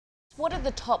What are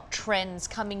the top trends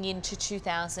coming into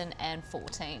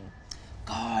 2014?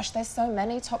 Gosh, there's so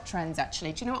many top trends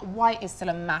actually. Do you know what? White is still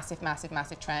a massive, massive,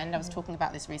 massive trend. I was talking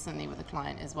about this recently with a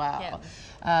client as well.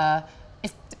 Yeah.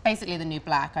 It's basically the new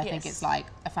black. I think it's like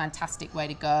a fantastic way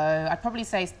to go. I'd probably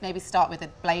say maybe start with a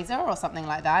blazer or something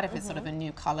like that if it's sort of a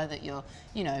new colour that you're,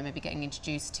 you know, maybe getting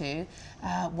introduced to.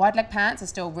 Wide leg pants are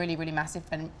still really, really massive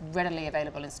and readily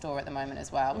available in store at the moment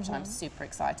as well, which I'm super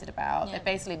excited about. Yeah. They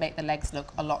basically make the legs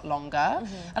look a lot longer.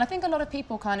 And I think a lot of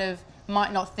people kind of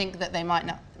might not think that they might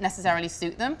not necessarily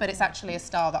suit them, but it's actually a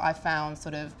style that I found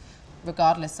sort of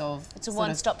regardless of... It's a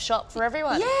one-stop shop for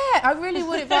everyone. Yeah, I really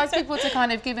would advise people to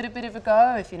kind of give it a bit of a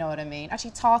go, if you know what I mean.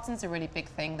 Actually, tartan's a really big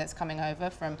thing that's coming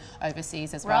over from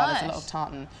overseas as well. There's a lot of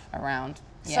tartan around.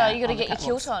 So you got to get your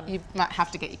kilt on. You might have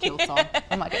to get your kilt on.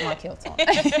 I might get my kilt on.